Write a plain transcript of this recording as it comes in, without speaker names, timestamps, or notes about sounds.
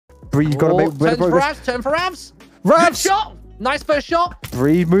Bree, you've got to make better progress. Turn for Ravs. Ravs! Good shot. Nice first shot.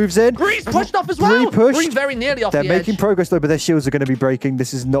 Bree moves in. Bree's pushed off as well. Bree pushed. Bree very nearly off the edge. They're making progress though, but their shields are going to be breaking.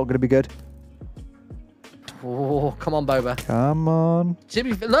 This is not going to be good. Oh, come on, Boba. Come on.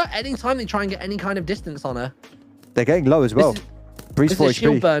 Look, anytime they try and get any kind of distance on her. They're getting low as well. Bree's 4 HP. This is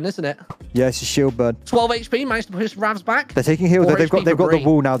shield burn, isn't it? Yeah, it's a shield burn. 12 HP, managed to push Ravs back. They're taking heal. They've got the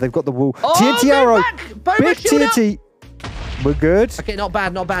wall now. They've got the wall. Oh, TNT arrow. Boba, Big TNT. We're good. Okay, not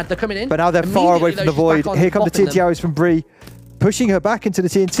bad, not bad. They're coming in. But now they're far away from the void. Here come the TNT arrows from Bree. Pushing her back into the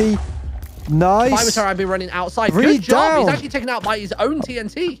TNT. Nice. If I was her, I'd be running outside. Bree Good job. down. He's actually taken out by his own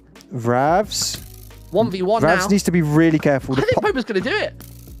TNT. Ravs. 1v1 now. Ravs needs to be really careful. I think Boba's going to do it.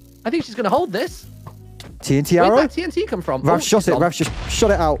 I think she's going to hold this. TNT arrow? Where'd that TNT come from? Ravs shot it. Ravs just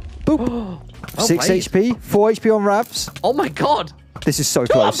shot it out. Boop. 6 HP. 4 HP on Ravs. Oh my god. This is so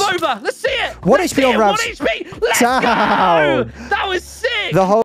Come on, close. Boba. Let's see it. 1 HP on Ravs. 1 HP. Let's Down. go. That was sick. The whole